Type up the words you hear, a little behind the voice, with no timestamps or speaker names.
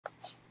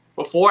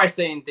Before I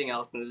say anything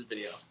else in this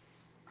video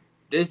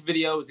is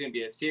going to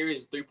be a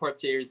series, a 3-part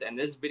series, and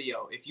this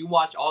video, if you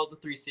watch all the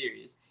 3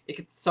 series, it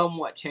could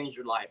somewhat change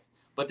your life.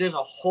 But there's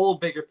a whole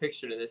bigger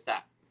picture to this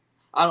app.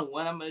 I don't know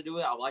when I'm going to do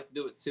it. I would like to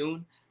do it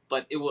soon,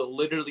 but it will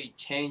literally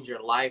change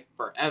your life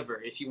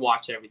forever if you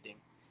watch everything.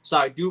 So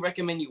I do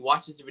recommend you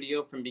watch this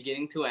video from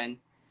beginning to end.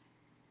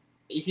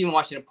 You can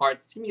watch it in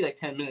parts. It's going to be like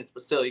 10 minutes,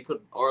 but still, you could,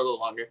 or a little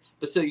longer,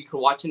 but still, you could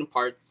watch it in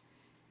parts.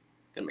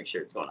 Gonna make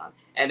sure it's going on.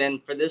 And then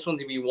for this one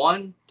to be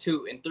 1,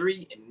 2, and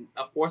 3, and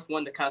a 4th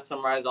one to kind of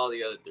summarize all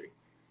the other 3.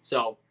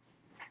 So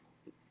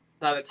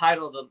the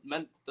title,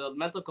 the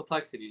mental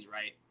complexities,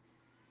 right?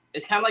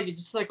 It's kind of like, it's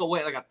just like a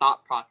way, like a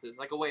thought process,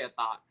 like a way of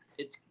thought.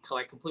 It's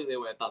like completely a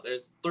way of thought.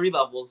 There's 3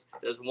 levels.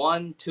 There's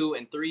 1, 2,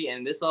 and 3.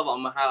 And this level,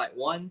 I'm gonna highlight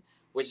 1,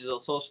 which is a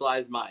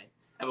socialized mind.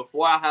 And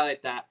before I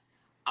highlight that,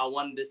 I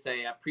wanted to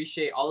say I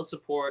appreciate all the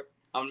support.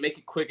 I'm gonna make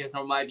it quick, as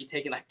normally I'd be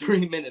taking like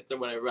 3 minutes or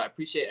whatever. I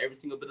appreciate every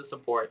single bit of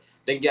support.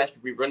 Thank you guys for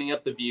running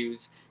up the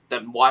views,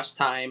 the watch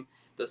time,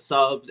 the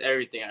subs,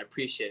 everything. I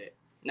appreciate it.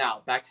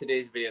 Now, back to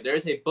today's video.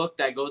 There's a book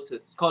that goes to,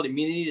 it's called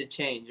Immunity to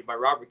Change by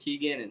Robert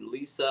Keegan and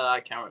Lisa, I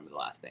can't remember the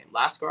last name,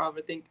 Laskarov,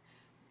 I think.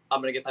 I'm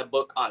going to get that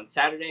book on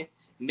Saturday.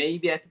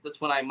 Maybe I think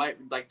that's when I might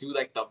like do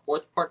like the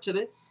 4th part to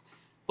this.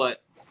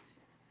 But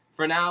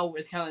for now,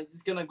 it's kind of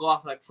just going to go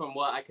off like from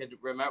what I could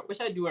remember, which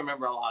I do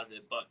remember a lot of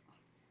it, but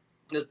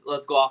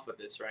let's go off with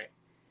this, right?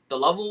 The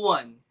level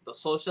 1, the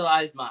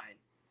socialized mind.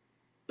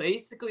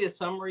 Basically a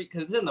summary,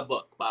 because it's in the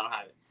book, but I don't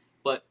have it.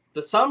 But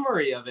the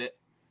summary of it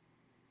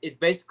is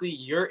basically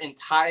your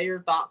entire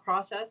thought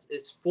process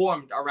is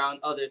formed around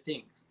other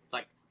things,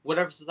 like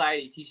whatever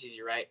society teaches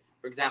you, right?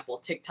 For example,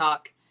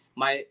 TikTok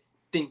might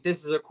think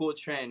this is a cool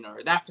trend or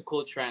that's a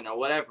cool trend or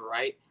whatever,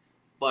 right?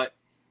 But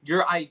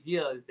your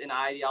ideas and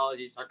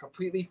ideologies are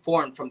completely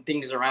formed from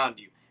things around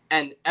you.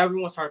 And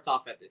everyone starts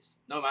off at this,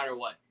 no matter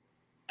what.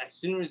 As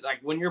soon as, like,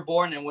 when you're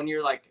born and when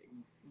you're, like,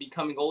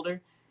 becoming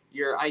older,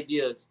 your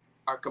ideas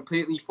are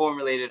completely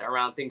formulated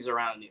around things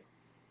around you.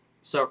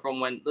 So from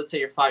when, let's say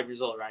you're 5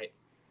 years old, right?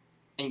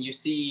 And you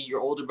see your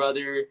older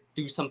brother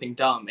do something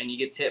dumb and he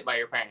gets hit by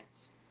your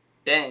parents.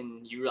 Then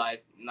you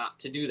realize not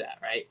to do that,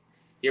 right?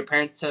 Your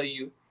parents tell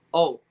you,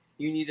 oh,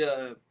 you need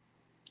to,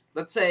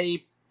 let's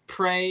say,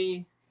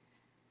 pray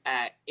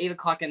at 8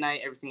 o'clock at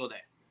night every single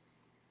day.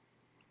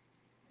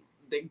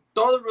 They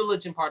throw the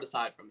religion part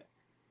aside from it.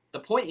 The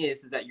point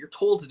is that you're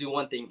told to do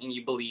one thing and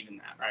you believe in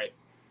that, right?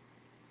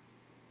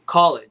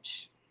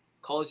 College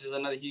is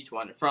another huge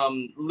one.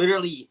 From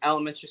literally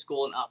elementary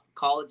school and up,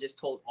 college is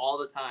told all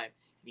the time,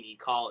 you need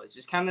college.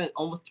 It's kind of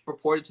almost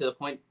purported to the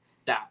point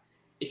that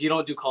if you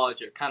don't do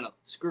college, you're kind of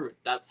screwed.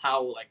 That's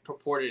how like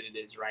purported it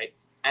is, right?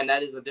 And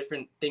that is a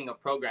different thing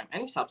of program.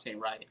 And you stop saying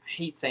right. I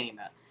hate saying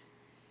that.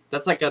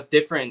 That's like a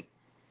different,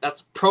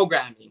 that's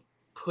programming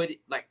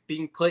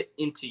being put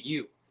into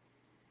you.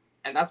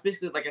 And that's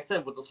basically, like I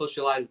said, what the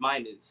socialized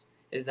mind is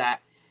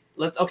that,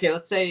 let's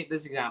say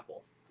this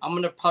example. I'm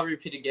going to probably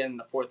repeat again in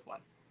the 4th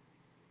one.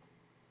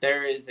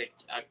 There is a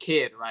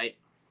kid, right?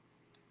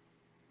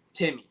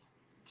 Timmy,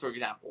 for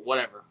example,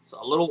 whatever.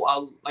 So a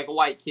little, like a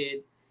white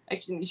kid.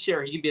 Actually,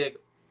 sure, he could be like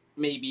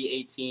maybe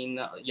 18,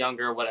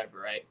 younger,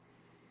 whatever, right?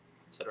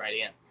 I said right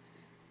again.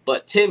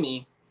 But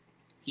Timmy,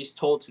 he's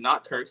told to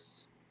not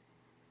curse,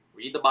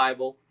 read the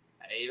Bible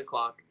at 8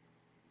 o'clock,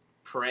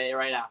 pray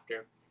right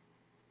after.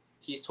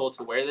 He's told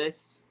to wear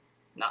this,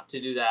 not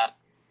to do that,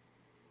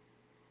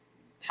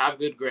 have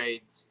good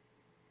grades,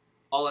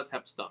 all that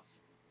type of stuff.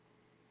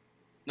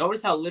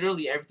 Notice how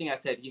literally everything I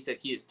said, he said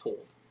he is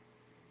told.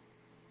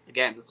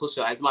 Again, the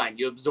socialized mind,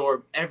 you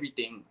absorb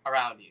everything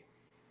around you.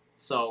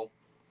 So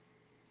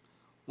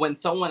when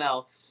someone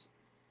else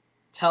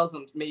tells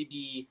them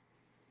maybe,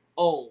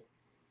 oh,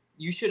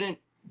 you shouldn't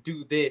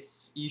do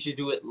this, you should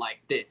do it like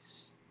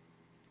this.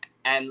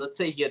 And let's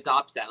say he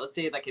adopts that. Let's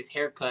say like his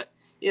haircut,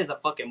 he has a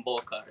fucking bowl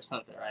cut or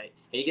something, right?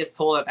 And he gets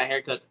told that the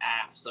haircut's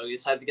ass, so he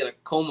decides to get a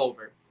comb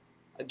over.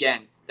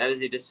 Again, that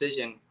is a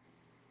decision.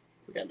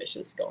 We got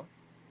missions going.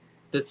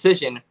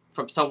 Decision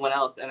from someone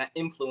else, and that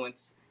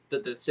influenced the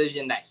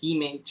decision that he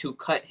made to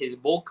cut his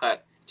bowl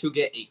cut to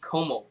get a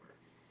comb over.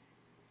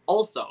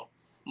 Also,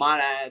 might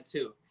I add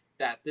too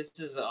that this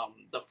is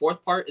the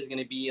 4th part is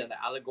going to be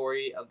the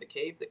allegory of the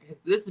cave.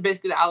 This is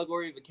basically the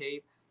allegory of the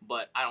cave,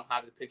 but I don't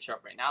have the picture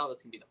up right now.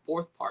 That's going to be the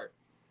 4th part.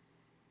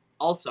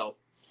 Also,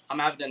 I'm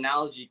going to have an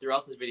analogy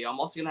throughout this video. I'm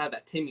also going to have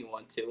that Timmy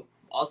one too.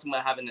 I'm also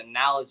going to have an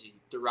analogy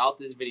throughout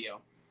this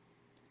video.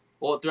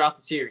 Well, throughout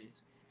the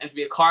series. And to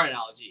be a car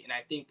analogy. And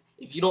I think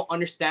if you don't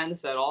understand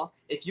this at all,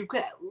 if you could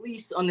at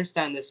least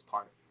understand this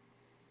part,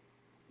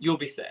 you'll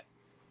be set.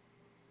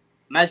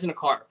 Imagine a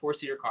car, a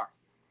 4-seater car.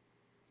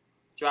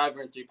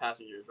 Driver and 3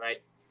 passengers,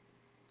 right?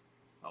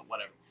 Oh,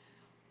 whatever.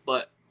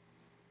 But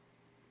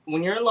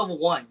when you're in level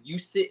 1, you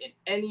sit in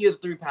any of the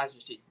 3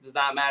 passenger seats. It does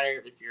not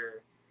matter if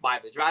you're by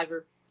the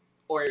driver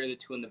or you're the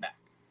 2 in the back.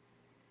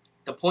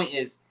 The point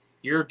is,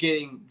 you're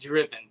getting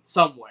driven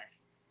somewhere.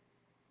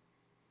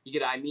 You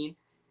get what I mean?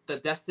 The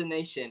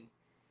destination,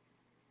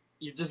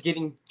 you're just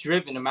getting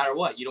driven no matter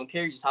what. You don't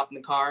care. You just hop in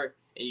the car.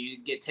 and you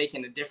get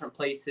taken to different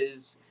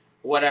places,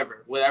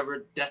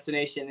 whatever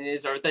destination it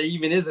is, or if there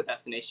even is a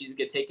destination, you just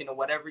get taken to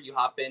whatever you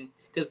hop in.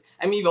 Because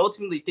I mean, if you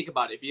ultimately think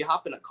about it, if you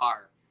hop in a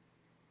car,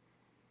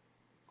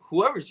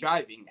 whoever's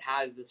driving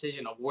has the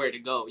decision of where to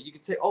go. You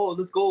could say, oh,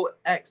 let's go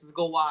X, let's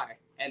go Y,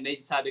 and they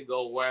decide to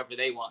go wherever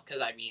they want,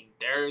 because I mean,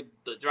 they're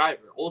the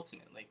driver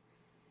ultimately.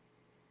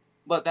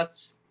 But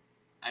that's,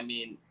 I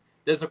mean,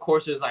 there's of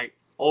course there's like,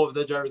 oh,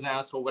 the driver's an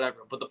asshole, whatever.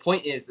 But the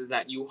point is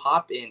that you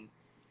hop in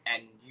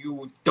and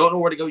you don't know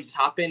where to go. You just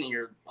hop in and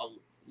you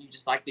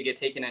just like to get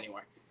taken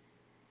anywhere.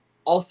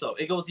 Also,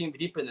 it goes even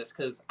deeper in this,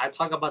 because I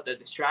talk about the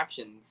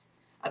distractions.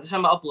 At the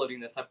time of uploading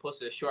this, I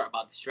posted a short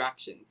about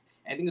distractions.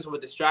 And I think it's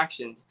with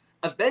distractions,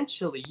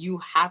 eventually you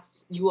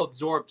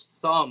absorb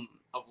some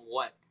of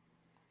what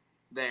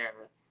they're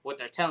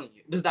telling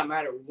you. It does not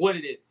matter what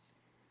it is.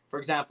 For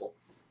example,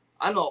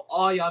 I know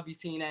all y'all be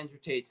seeing Andrew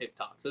Tate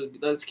TikToks. So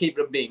let's keep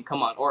it a being.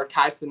 Come on. Or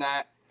Kai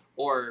Cenat,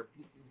 or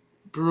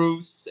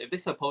Bruce, if they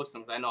still post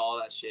them, I know all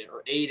that shit.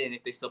 Or Aiden,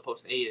 if they still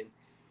post Aiden.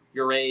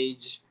 Your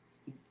age.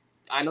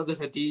 I know there's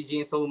a DDG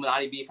and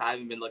Illuminati beef. I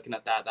haven't been looking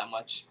at that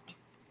much.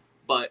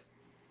 But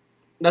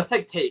let's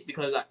take Tate,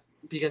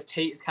 because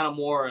Tate is kind of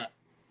more,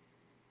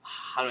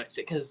 how do I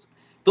say, because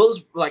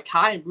those, like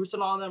Kai and Bruce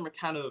and all of them are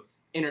kind of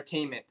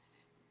entertainment.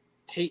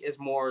 Tate is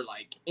more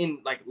like in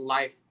like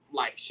life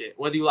shit,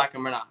 whether you like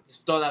him or not.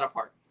 Just throw that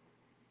apart.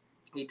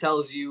 He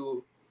tells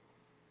you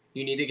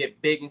you need to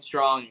get big and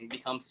strong and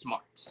become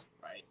smart,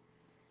 right?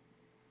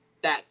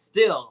 That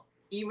still,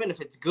 even if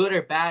it's good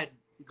or bad,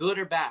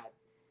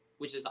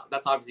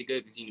 that's obviously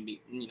good, because you need to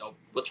be,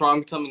 what's wrong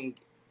with becoming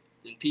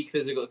in peak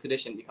physical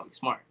condition, becoming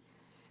smart?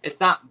 It's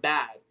not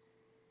bad.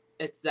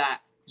 It's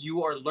that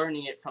you are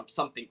learning it from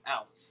something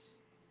else.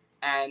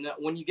 And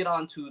when you get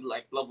on to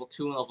like level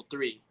 2 and level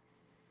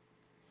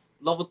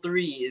 3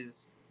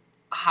 is,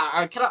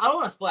 I don't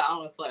want to split.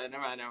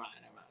 Never mind.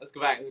 Let's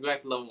go back to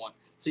level 1.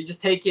 So you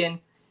just take in,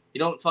 you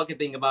don't fucking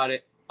think about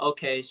it.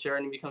 Okay, sure,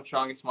 and you become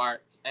strong and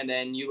smart. And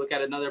then you look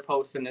at another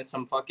post and it's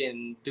some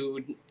fucking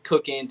dude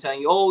cooking telling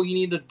you, oh, you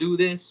need to do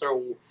this,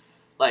 or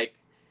like,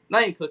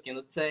 not even cooking.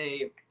 Let's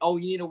say, oh,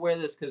 you need to wear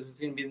this because it's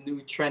gonna be the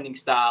new trending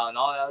style, and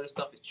all that other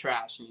stuff is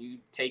trash. And you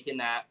take in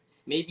that.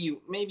 Maybe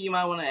you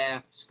might want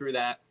to screw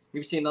that.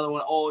 Maybe see another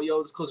one. Oh,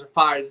 yo, this clothes are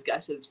fire. This guy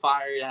said it's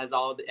fire. It has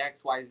all the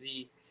X, Y,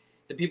 Z.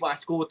 The people at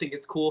school would think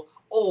it's cool.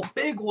 Oh,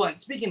 big one.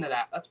 Speaking of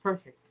that, that's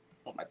perfect.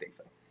 What am I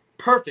thinking?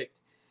 Perfect.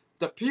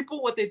 The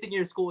people, what they think in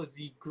your school is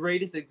the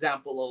greatest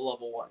example of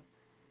level 1.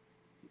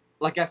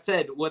 Like I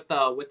said, with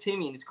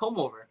Timmy and his comb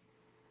over,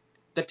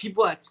 the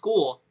people at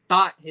school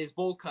thought his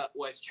bowl cut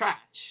was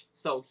trash.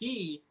 So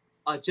he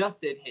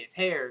adjusted his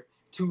hair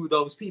to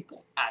those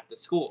people at the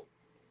school.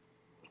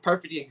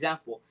 Perfect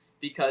example,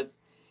 because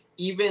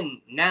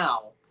even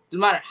now, no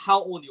matter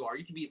how old you are,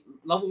 you could be,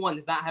 level 1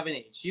 does not have an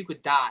age. You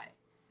could die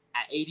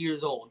at 80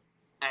 years old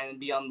and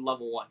be on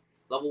level 1.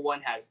 Level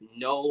 1 has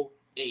no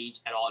age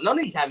at all. None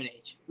of these have an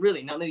age.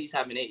 Really, none of these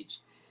have an age.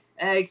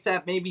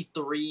 Except maybe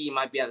 3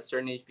 might be at a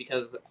certain age,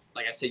 because,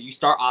 like I said, you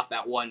start off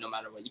at 1 no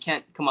matter what. You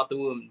can't come out the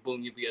womb,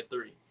 boom, you'll be at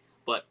 3.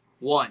 But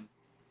 1.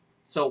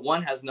 So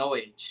 1 has no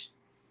age.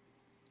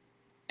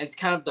 And it's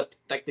kind of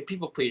the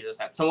people pleasers,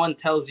 that someone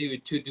tells you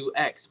to do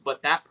X,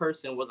 but that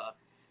person was a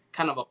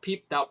kind of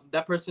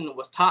that person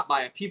was taught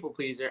by a people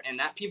pleaser, and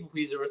that people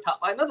pleaser was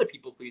taught by another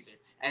people pleaser,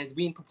 and it's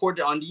being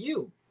purported onto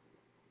you.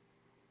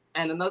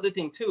 And another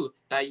thing too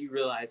that you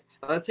realize,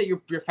 let's say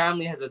your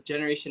family has a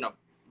generation of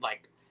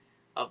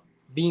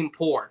being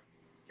poor.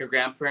 Your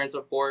grandparents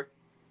are poor,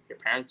 your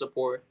parents are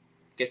poor.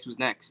 Guess who's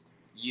next?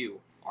 You.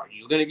 Are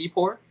you gonna be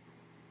poor?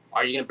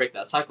 Are you gonna break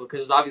that cycle?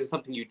 Because it's obviously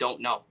something you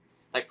don't know.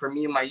 Like for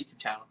me and my YouTube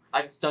channel,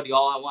 I can study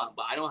all I want,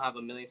 but I don't have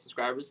 1 million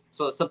subscribers,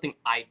 so it's something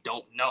I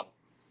don't know.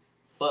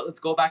 But let's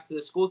go back to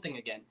the school thing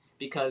again,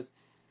 because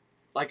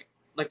like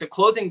the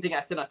clothing thing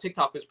I said on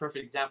TikTok was a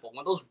perfect example.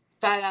 When those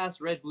fat ass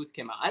red boots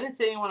came out, I didn't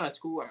see anyone at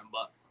school wearing them,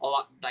 but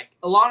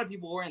a lot of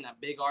people wearing that,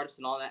 big artists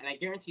and all that. And I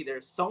guarantee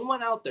there's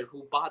someone out there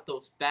who bought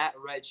those fat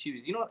red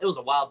shoes. You know, it was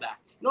a while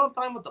back. You know what I'm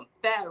talking about? Them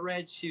fat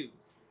red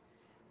shoes.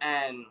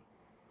 And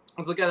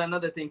let's look at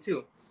another thing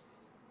too.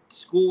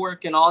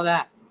 Schoolwork and all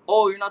that.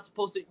 Oh, you're not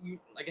supposed to.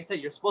 Like I said,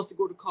 you're supposed to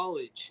go to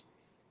college.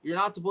 You're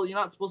not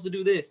supposed to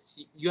do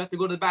this. You have to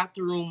go to the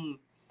bathroom.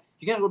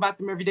 You gotta go to the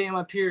bathroom every day on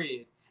my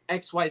period.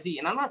 X, Y, Z.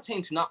 And I'm not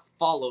saying to not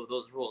follow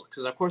those rules,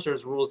 because of course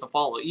there's rules to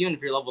follow. Even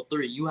if you're level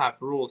 3, you have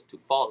rules to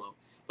follow.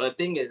 But the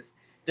thing is,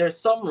 there's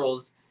some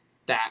rules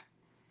that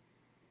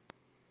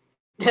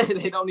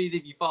they don't need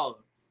to be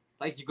followed.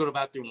 Like you go to the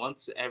bathroom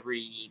once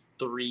every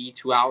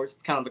 2 hours.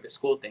 It's kind of like a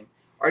school thing.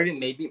 Or even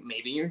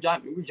maybe your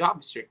job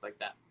is strict like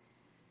that.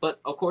 But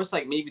of course,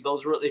 like maybe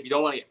those rules, if you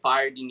don't want to get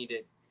fired, you need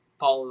to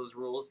follow those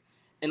rules.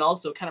 And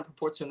also kind of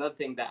purports to another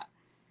thing that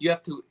you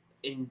have to,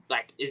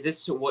 is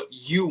this what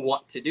you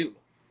want to do?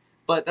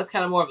 But that's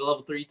kind of more of a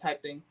level 3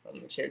 type thing. Let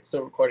me make sure it's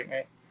still recording,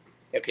 right?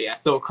 Okay, yeah,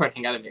 still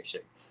recording. Gotta make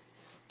sure.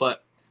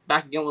 But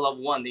back again with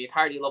level 1, the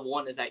entirety of level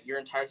 1 is that your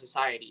entire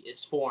society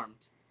is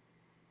formed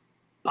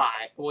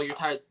your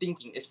entire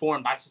thinking is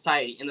formed by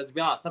society. And let's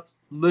be honest,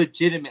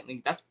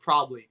 that's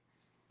probably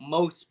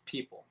most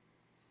people.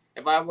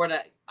 If I were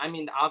to, I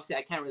mean, obviously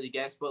I can't really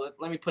guess, but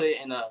let me put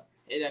it in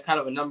a kind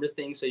of a numbers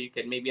thing so you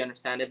could maybe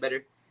understand it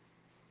better.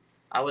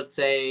 I would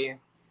say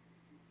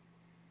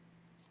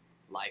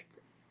like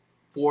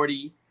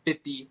 40,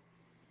 50.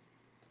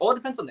 All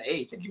depends on the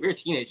age. If you're a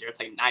teenager, it's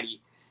like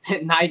 90,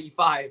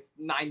 95,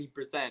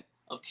 90%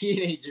 of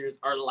teenagers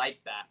are like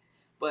that.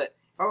 But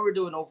if I were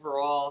doing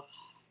overall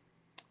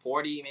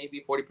 40,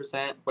 maybe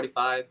 40%,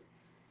 45.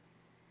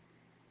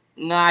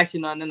 No,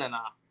 actually, no.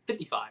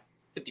 55.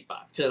 55.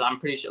 Because I'm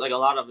pretty sure, like, a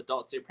lot of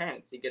adults, your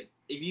parents, if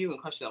you even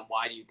question them,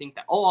 why do you think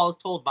that? Oh, I was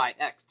told by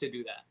X to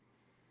do that.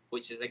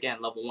 Which is,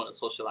 again, level 1 of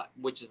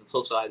which is the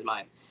socialized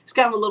mind. It's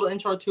kind of a little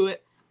intro to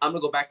it. I'm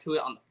going to go back to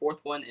it on the 4th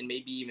one and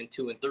maybe even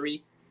 2 and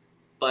 3.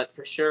 But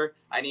for sure,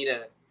 I need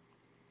to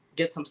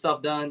get some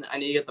stuff done. I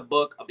need to get the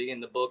book. I'll be getting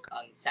the book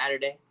on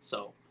Saturday.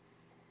 So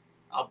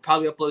I'll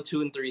probably upload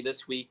 2 and 3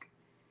 this week.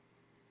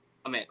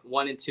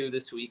 1 and 2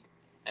 this week.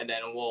 And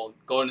then we'll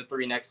go into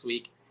 3 next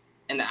week.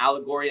 And the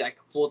allegory, like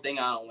a full thing,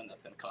 I don't know when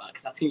that's going to come out.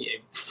 Because that's going to be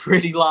a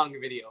pretty long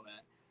video, man.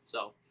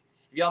 So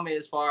if y'all made it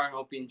this far, I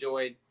hope you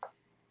enjoyed.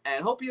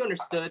 And hope you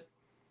understood.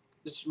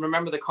 Just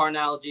remember the car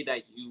analogy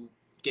that you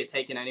get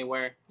taken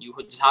anywhere. You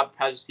just hop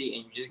past your seat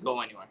and you just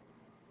go anywhere.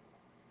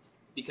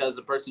 Because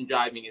the person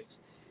driving is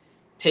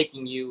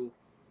taking you.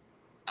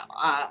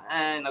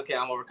 And okay,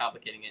 I'm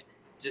overcomplicating it.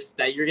 Just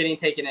that you're getting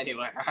taken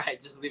anywhere. All right,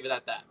 just leave it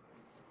at that.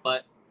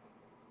 But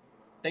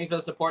thanks for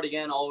the support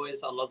again.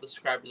 Always, I love the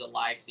subscribers, the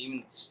likes,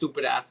 even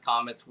stupid ass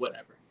comments,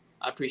 whatever.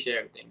 I appreciate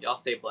everything. Y'all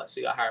stay blessed.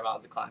 We got higher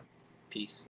mountains to climb. Peace.